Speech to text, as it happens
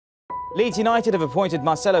Leeds United have appointed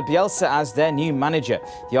Marcelo Bielsa as their new manager.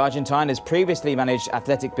 The Argentine has previously managed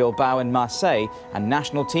Athletic Bilbao and Marseille and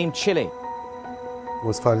national team Chile. It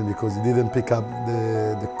was funny because he didn't pick up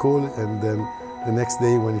the call, and then the next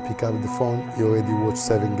day when he picked up the phone, he already watched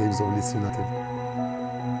 7 games of Leeds United.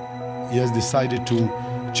 He has decided to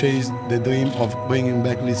chase the dream of bringing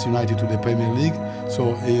back Leeds United to the Premier League.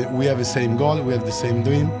 So we have the same goal, we have the same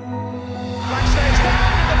dream.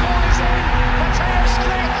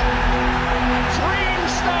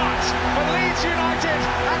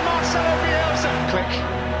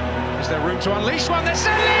 Is there room to unleash one? There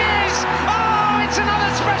certainly is! Oh, it's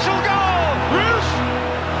another special goal! Roof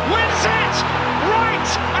wins it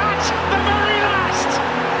right at the very last!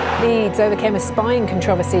 Leeds overcame a spine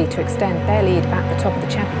controversy to extend their lead at the top of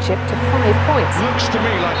the championship to 5 points. Looks to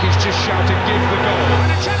me like he's just shouted, give the goal.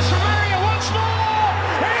 And a chance for Mario once more!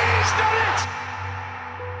 He's done it!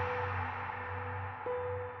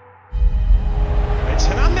 It's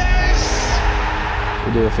Hernandez!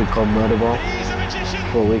 We do a thing called murder ball.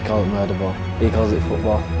 Well, we call it murder ball. He calls it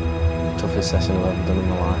football. Toughest session I've ever done in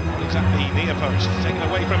my life. Looks at the near post, taken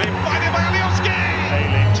away from him. Fighting by Liverpool.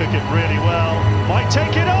 Took it really well. Might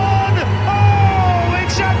take it on. Oh,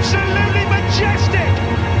 it's absolutely majestic.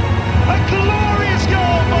 A glorious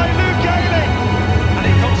goal by Luke Ayling. And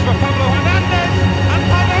it comes for Pablo Hernandez. And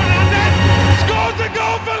Pablo Hernandez scores the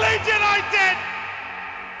goal for Leeds United.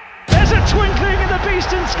 There's a twinkling in the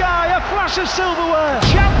beastern sky, a flash of silverware.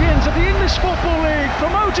 Champions of the English Football League,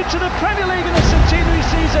 promoted to the Premier League in the centenary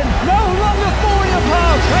season, no longer falling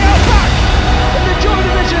apart. They are back in the Joy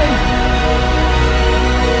Division.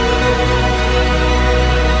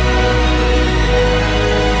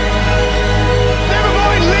 Never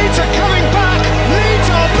mind, Leeds are coming back. Leeds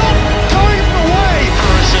are not going away.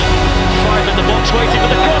 Harrison, 5 in the box, waiting for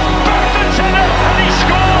the cross. Bamford's header, and he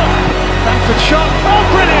scored. Bamford shot, oh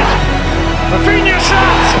brilliant. Raphinha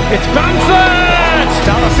shot! It's Bamford!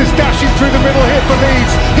 Dallas is dashing through the middle here for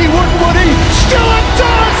Leeds. He wouldn't, would he? Stewart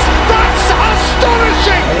does! That's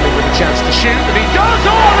astonishing! Only with a chance to shoot, and he does!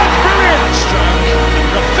 Oh, that's brilliant! Stroke.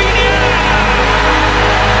 Raphinha!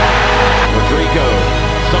 Rodrigo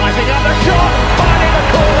sizing up the shot, finding the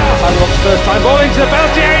corner. Unlocks first time ball into the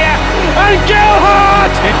penalty area, and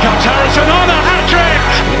Gilhart! In comes Harrison on a hat-trick!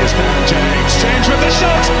 Here's Dan James, James with the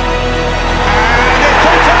shot, and it's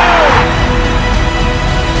Deighton!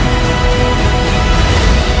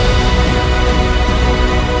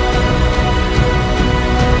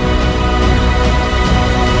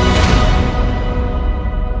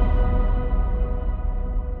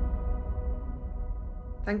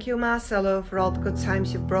 Thank you, Marcelo, for all the good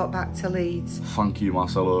times you've brought back to Leeds. Thank you,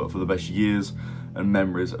 Marcelo, for the best years and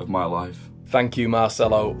memories of my life. Thank you,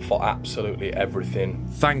 Marcelo, for absolutely everything.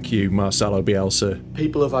 Thank you, Marcelo Bielsa.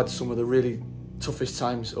 People have had some of the really toughest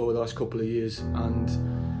times over the last couple of years,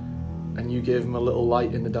 and you gave them a little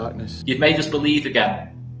light in the darkness. You've made us believe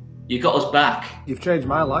again. You got us back. You've changed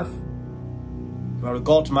my life. You're a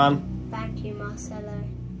god, man. Thank you, Marcelo.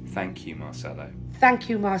 Thank you, Marcelo. Thank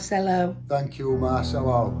you, Marcelo. Thank you,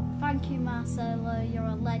 Marcelo. Thank you, Marcelo. You're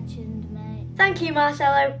a legend, mate. Thank you,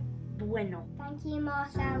 Marcelo. Bueno. Thank you,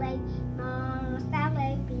 Marcelo.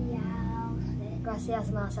 Marcelo Bielsa.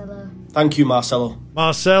 Gracias, Marcelo. Thank you, Marcelo.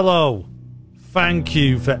 Marcelo, thank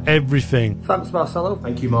you for everything. Thanks, Marcelo.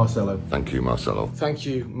 Thank you, Marcelo. Thank you, Marcelo. Thank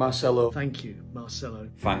you, Marcelo. Thank you,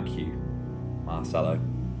 Marcelo. Thank you, Marcelo.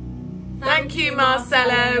 Thank you,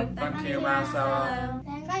 Marcelo. Thank you, Marcelo.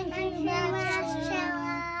 Thank you, Marcelo.